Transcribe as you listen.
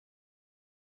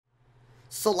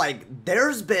So, like,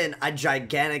 there's been a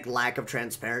gigantic lack of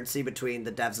transparency between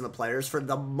the devs and the players for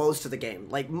the most of the game.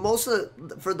 Like,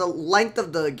 for the length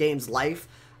of the game's life,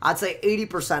 I'd say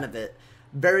 80% of it,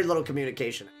 very little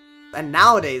communication. And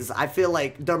nowadays, I feel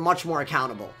like they're much more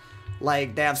accountable.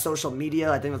 Like, they have social media,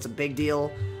 I think that's a big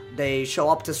deal. They show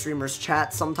up to streamers'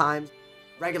 chats sometimes.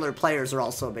 Regular players are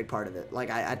also a big part of it. Like,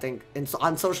 I think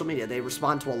on social media, they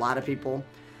respond to a lot of people.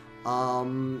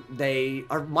 They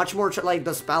are much more, like,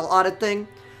 the spell audit thing.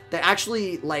 They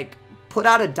actually, like, put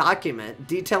out a document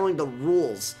detailing the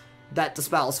rules that the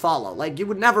spells follow. Like, you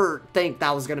would never think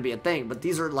that was going to be a thing, but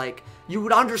these are, like, you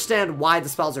would understand why the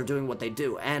spells are doing what they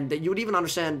do. And you would even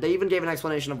understand, they even gave an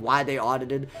explanation of why they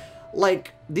audited.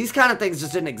 Like, these kind of things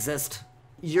just didn't exist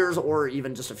years or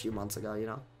even just a few months ago, you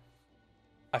know?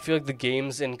 I feel like the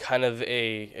game's in kind of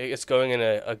it's going in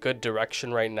a good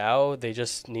direction right now. They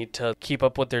just need to keep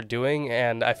up what they're doing,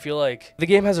 and I feel like the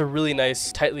game has a really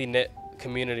nice, tightly knit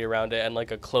community around it and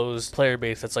like a closed player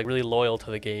base that's like really loyal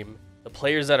to the game. The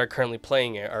players that are currently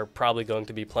playing it are probably going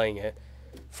to be playing it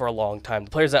for a long time.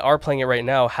 The players that are playing it right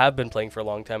now have been playing for a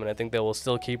long time, and I think they will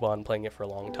still keep on playing it for a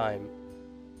long time.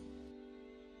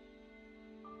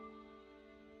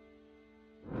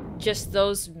 Just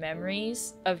those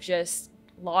memories of just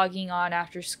logging on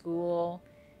after school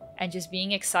and just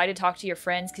being excited to talk to your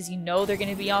friends because you know they're going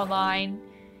to be online,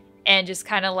 and just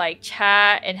kind of like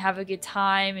chat and have a good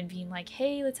time and being like,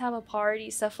 hey, let's have a party,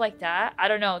 stuff like that. I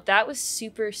don't know, that was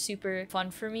super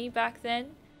fun for me back then.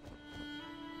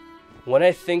 When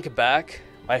I think back,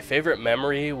 my favorite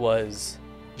memory was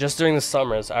just during the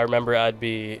summers. I remember I'd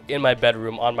be in my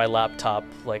bedroom on my laptop,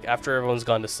 like after everyone's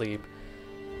gone to sleep.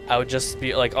 I would just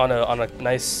be like on a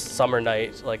nice summer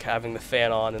night, like having the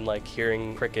fan on and like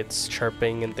hearing crickets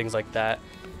chirping and things like that.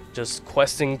 Just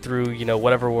questing through, you know,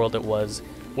 whatever world it was.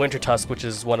 Winter Tusk, which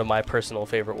is one of my personal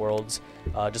favorite worlds.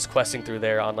 Just questing through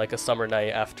there on like a summer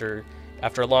night after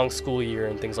a long school year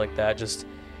and things like that. Just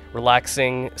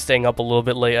relaxing, staying up a little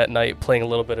bit late at night, playing a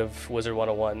little bit of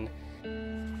Wizard101.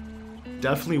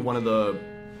 Definitely one of the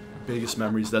biggest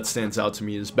memories that stands out to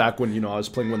me is back when, you know, I was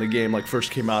playing when the game like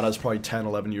first came out. I was probably 10,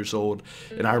 11 years old,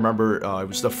 and I remember it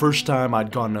was the first time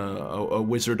I'd gone a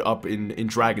wizard up in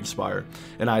Dragonspire,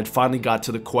 and I had finally got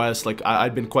to the quest. Like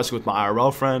I'd been questing with my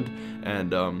IRL friend,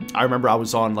 and I remember I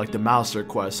was on like the Master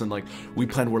quest, and like we're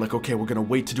like, okay, we're gonna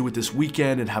wait to do it this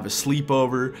weekend and have a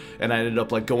sleepover, and I ended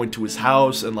up like going to his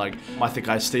house, and like I think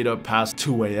I stayed up past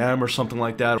 2 a.m. or something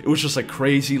like that. It was just like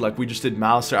crazy. Like we just did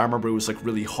Master. I remember it was like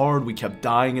really hard. We kept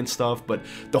dying and stuff, but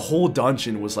the whole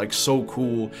dungeon was like so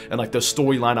cool, and like the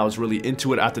storyline, I was really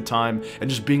into it at the time, and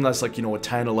just being less like, you know, a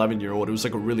 10, 11 year old, it was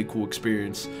like a really cool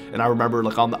experience. And I remember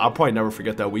like I'll probably never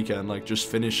forget that weekend, like just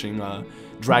finishing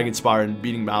Dragonspire and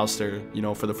beating Master, you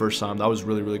know, for the first time. That was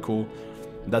really cool.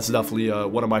 That's definitely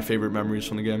one of my favorite memories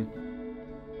from the game.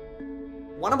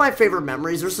 One of my favorite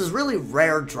memories, there's this really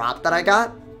rare drop that I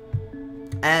got,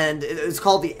 and it's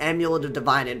called the Amulet of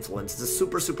Divine Influence. It's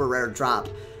a super rare drop.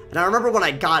 And I remember when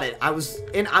I got it, I was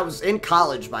in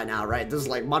college by now, right? This is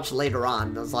like much later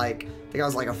on. I think I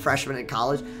was like a freshman in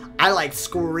college. I like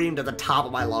screamed at the top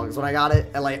of my lungs when I got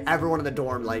it, and like everyone in the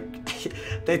dorm,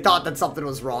 like they thought that something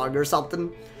was wrong or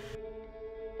something.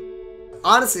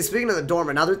 Honestly, speaking of the dorm,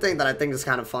 another thing that I think is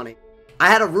kind of funny. I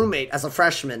had a roommate as a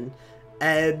freshman,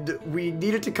 and we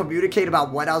needed to communicate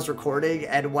about when I was recording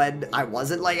and when I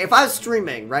wasn't. Like if I was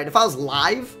streaming, right? If I was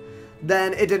live,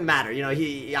 then it didn't matter, you know,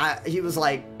 he was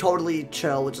like totally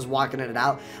chill with just walking in and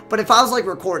out. But if I was like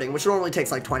recording, which normally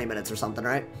takes like 20 minutes or something,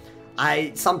 right?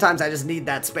 Sometimes I just need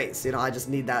that space, you know, I just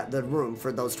need the room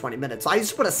for those 20 minutes. So I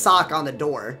used to put a sock on the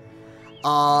door,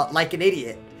 like an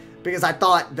idiot, because I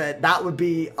thought that would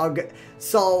be a good.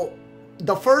 So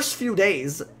the first few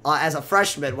days as a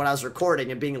freshman when I was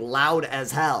recording and being loud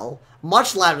as hell,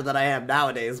 much louder than I am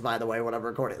nowadays, by the way, when I'm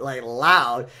recording, like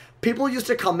loud, people used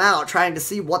to come out trying to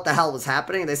see what the hell was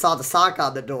happening, and they saw the sock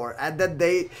on the door, and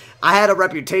then I had a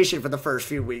reputation for the first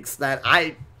few weeks that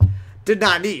I did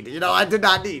not need, you know, I did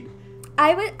not need.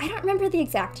 I don't remember the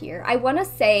exact year. I want to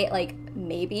say like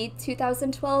maybe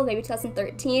 2012, maybe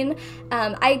 2013.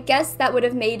 I guess that would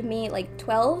have made me like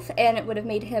 12, and it would have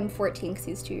made him 14 because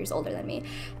he's 2 years older than me.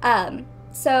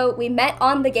 So we met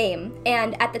on the game,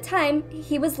 and at the time,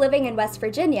 he was living in West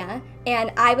Virginia,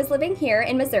 and I was living here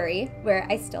in Missouri, where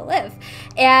I still live.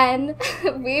 And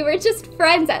we were just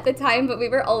friends at the time, but we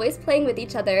were always playing with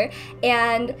each other,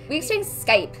 and we exchanged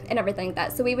Skype and everything like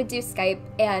that. So we would do Skype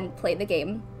and play the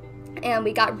game. And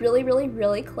we got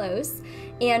really close,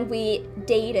 and we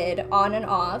dated on and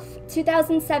off.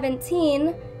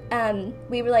 2017,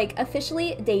 we were like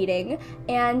officially dating,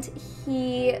 and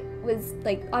he was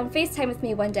like on FaceTime with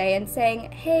me one day and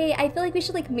saying, hey, I feel like we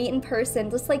should like meet in person,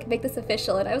 let's like make this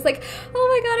official. And I was like,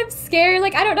 oh my god, I'm scared,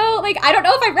 like I don't know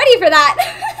if I'm ready for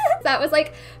that. That was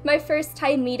like my first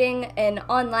time meeting an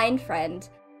online friend.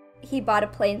 He bought a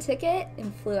plane ticket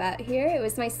and flew out here. It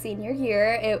was my senior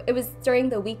year. It was during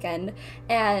the weekend,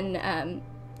 and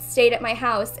stayed at my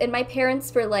house, and my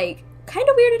parents were like kind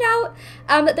of weirded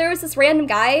out that there was this random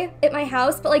guy at my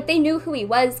house, but like they knew who he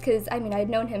was because I mean I'd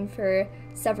known him for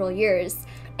several years.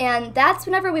 And that's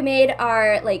whenever we made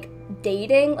our like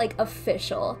dating like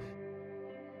official.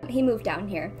 He moved down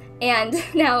here and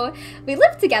now we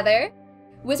live together.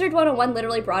 Wizard101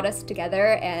 literally brought us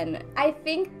together, and I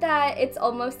think that it's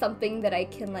almost something that I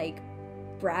can like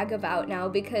brag about now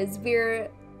because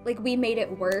we made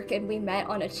it work and we met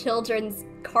on a children's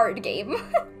card game.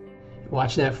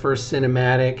 Watching that first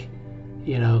cinematic,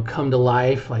 you know, come to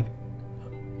life, like,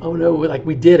 oh no, like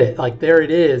we did it, like there it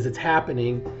is, it's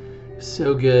happening,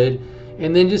 so good.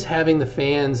 And then just having the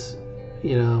fans,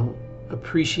 you know,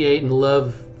 appreciate and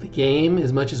love the game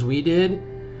as much as we did,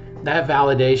 that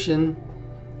validation,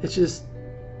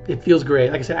 it feels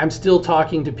great. Like I said, I'm still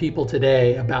talking to people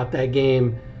today about that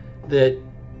game that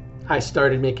I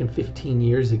started making 15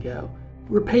 years ago.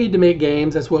 We're paid to make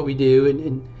games, that's what we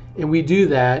do, and we do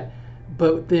that.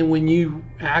 But then when you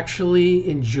actually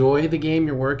enjoy the game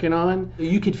you're working on,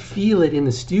 you could feel it in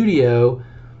the studio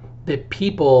that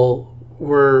people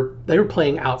were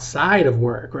playing outside of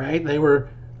work, right? They were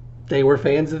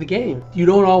fans of the game. You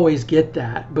don't always get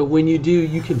that, but when you do,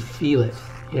 you can feel it,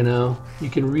 you know? You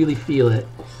can really feel it.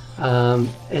 And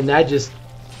that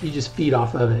you just feed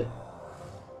off of it.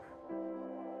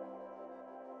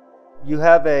 You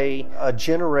have a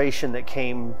generation that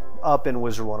came up in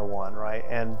Wizard101, right?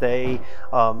 And they,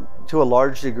 to a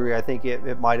large degree, I think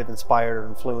it might have inspired or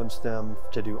influenced them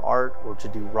to do art or to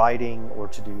do writing or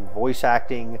to do voice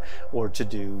acting or to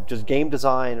do just game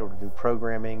design or to do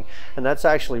programming. And that's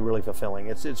actually really fulfilling.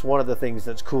 It's one of the things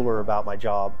that's cooler about my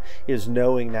job is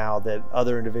knowing now that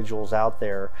other individuals out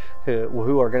there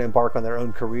who are going to embark on their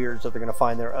own careers, that they're going to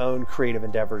find their own creative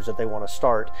endeavors that they want to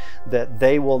start, that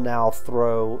they will now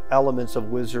throw elements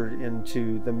of Wizard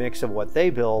into the mix of what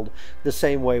they build, the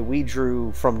same way we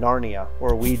drew from Narnia,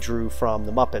 or we drew from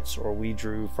the Muppets, or we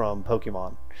drew from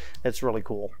Pokemon. It's really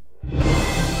cool.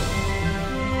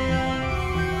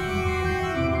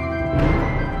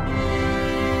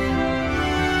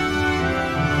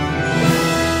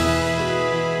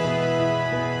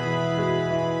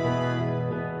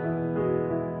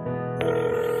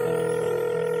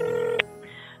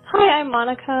 Hi, I'm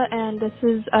Monica, and this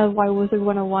is why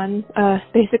Wizard101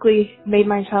 basically made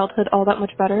my childhood all that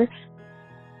much better.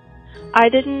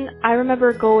 I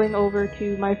remember going over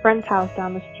to my friend's house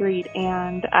down the street,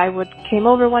 and I came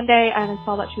over one day and I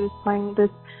saw that she was playing this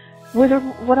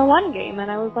Wizard101 game, and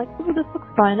I was like, ooh, this looks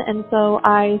fun. And so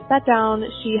I sat down,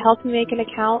 she helped me make an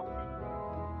account.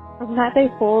 From that day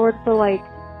forward, for like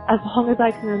as long as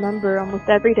I can remember, almost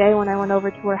every day when I went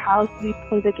over to her house, we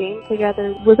played the game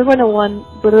together.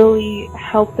 Wizard101 literally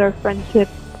helped our friendship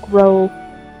grow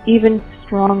even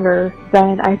stronger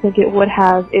than I think it would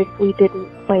have if we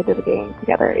didn't play the game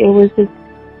together. It was just,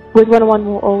 Wizard101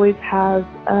 will always have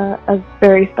a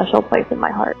very special place in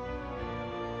my heart.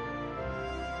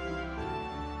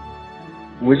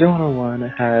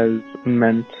 Wizard101 has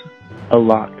meant a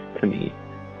lot to me.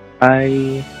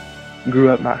 I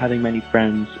grew up not having many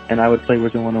friends, and I would play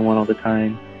Wizard101 all the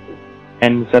time.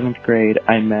 And in 7th grade,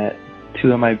 I met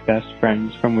two of my best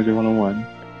friends from Wizard101,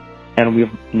 and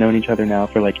we've known each other now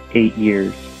for like 8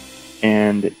 years.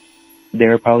 And they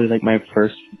were probably like my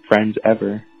first friends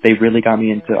ever. They really got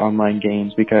me into online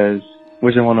games because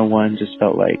Wizard101 just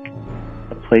felt like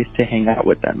a place to hang out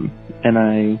with them. And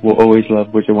I will always love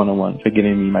Wizard101 for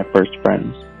giving me my first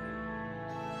friends.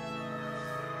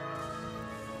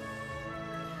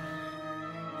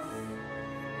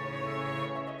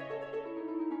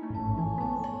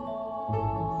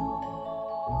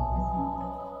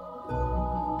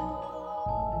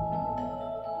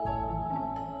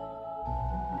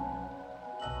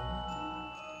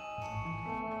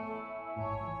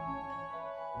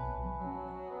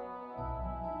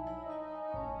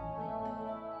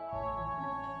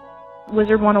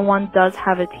 Wizard101 does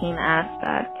have a team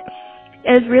aspect.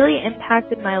 It has really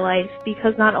impacted my life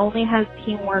because not only has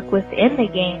teamwork within the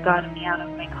game gotten me out of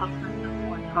my comfort zone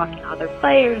when talking to other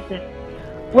players and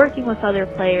working with other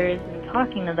players and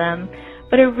talking to them,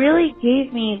 but it really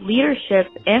gave me leadership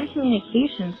and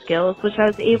communication skills, which I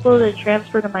was able to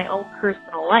transfer to my own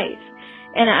personal life.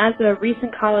 And as a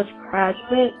recent college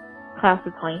graduate, class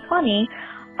of 2020,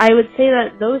 I would say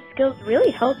that those skills really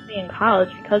helped me in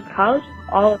college because college is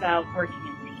all about working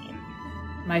in teams.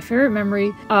 My favorite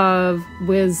memory of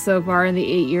Wiz so far in the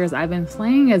 8 years I've been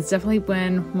playing is definitely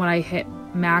when I hit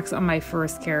max on my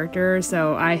first character.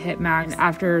 So I hit max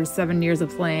after 7 years of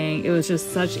playing. It was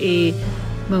just such a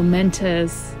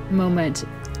momentous moment,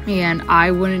 and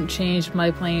I wouldn't change my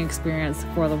playing experience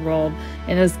for the world.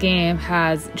 And this game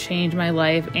has changed my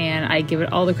life, and I give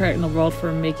it all the credit in the world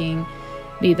for making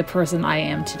me the person I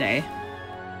am today.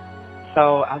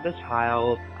 So as a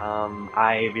child,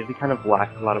 I really kind of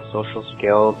lacked a lot of social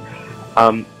skills.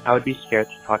 I would be scared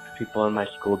to talk to people in my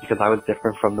school because I was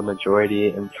different from the majority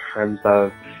in terms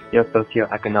of,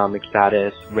 socioeconomic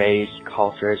status, race,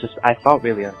 culture. I felt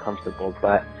really uncomfortable.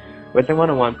 But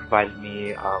Wizard101 provided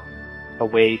me a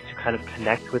way to kind of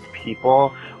connect with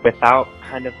people without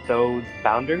kind of those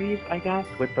boundaries, I guess,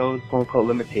 with those quote-unquote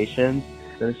limitations.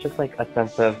 And it's just like a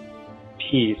sense of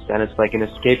peace, and it's like an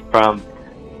escape from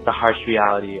the harsh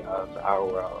reality of our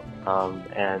world.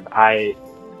 And I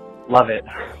love it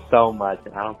so much,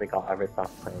 and I don't think I'll ever stop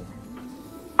playing.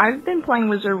 I've been playing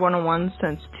Wizard101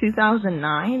 since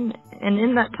 2009, and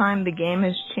in that time the game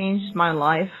has changed my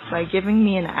life by giving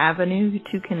me an avenue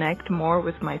to connect more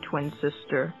with my twin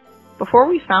sister. Before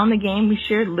we found the game, we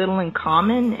shared little in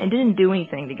common and didn't do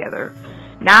anything together.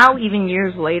 Now, even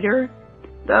years later,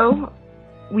 though,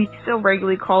 we still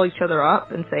regularly call each other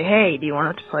up and say, hey, do you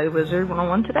want to play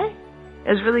Wizard101 today?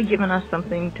 It's really given us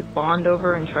something to bond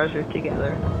over and treasure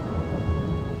together.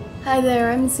 Hi there,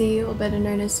 I'm Z, or better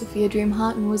known as Sophia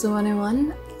Dreamheart in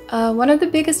Wizard101. One of the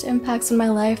biggest impacts in my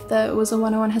life that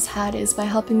Wizard101 has had is by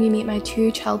helping me meet my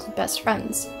 2 childhood best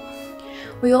friends.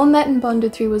 We all met and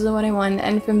bonded through Wizard101,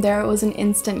 and from there it was an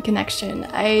instant connection.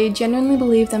 I genuinely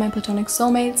believe they're my platonic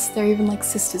soulmates. They're even like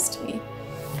sisters to me.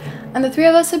 And the 3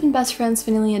 of us have been best friends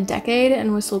for nearly a decade,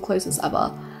 and we're still close as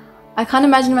ever. I can't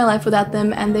imagine my life without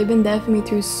them, and they've been there for me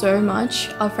through so much.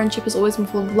 Our friendship has always been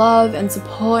full of love and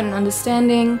support and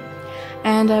understanding,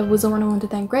 and I Wizard101 to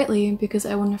thank greatly because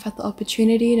I wouldn't have had the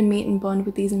opportunity to meet and bond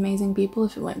with these amazing people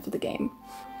if it weren't for the game.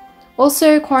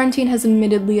 Also, quarantine has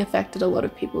admittedly affected a lot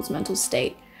of people's mental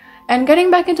state, and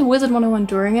getting back into Wizard101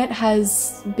 during it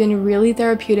has been really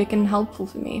therapeutic and helpful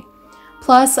for me.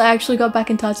 Plus, I actually got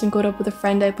back in touch and caught up with a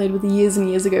friend I played with years and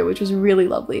years ago, which was really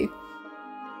lovely.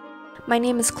 My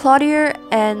name is Claudia,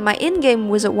 and my in-game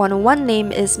Wizard101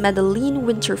 name is Madeline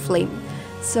Winterflame.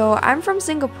 So I'm from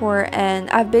Singapore,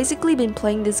 and I've basically been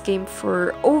playing this game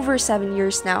for over 7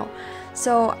 years now.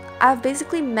 So I've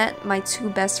basically met my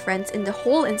 2 best friends in the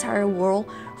whole entire world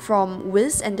from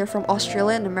Wiz, and they're from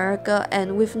Australia and America,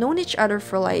 and we've known each other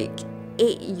for like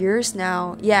 8 years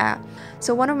now. Yeah.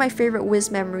 So one of my favorite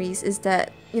Wiz memories is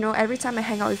that, every time I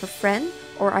hang out with a friend,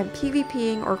 or I'm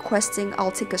PvPing or questing,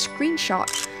 I'll take a screenshot.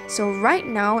 So right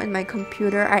now in my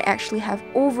computer, I actually have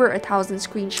over 1,000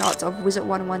 screenshots of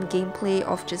Wizard101 gameplay,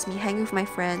 of just me hanging with my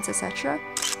friends, etc.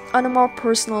 On a more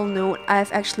personal note,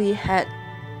 I've actually had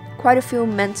quite a few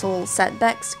mental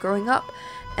setbacks growing up,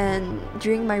 and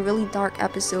during my really dark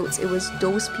episodes, it was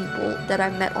those people that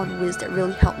I met on Wiz that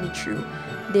really helped me through.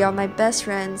 They are my best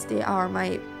friends, they are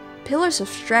my pillars of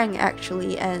strength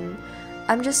actually, and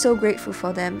I'm just so grateful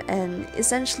for them. And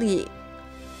essentially,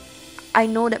 I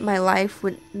know that my life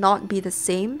would not be the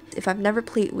same if I've never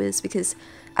played Wiz, because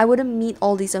I wouldn't meet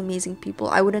all these amazing people,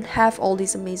 I wouldn't have all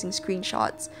these amazing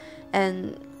screenshots,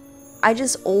 and I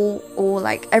just owe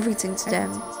like everything to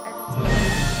them.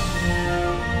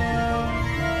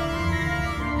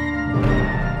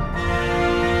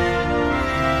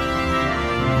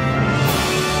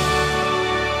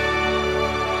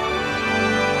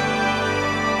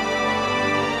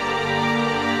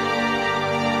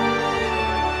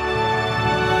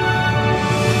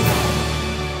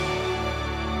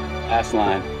 Last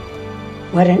line.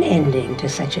 What an ending to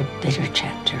such a bitter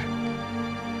chapter.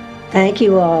 Thank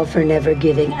you all for never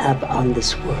giving up on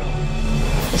this world,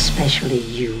 especially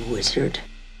you, Wizard.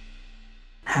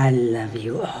 I love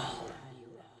you all.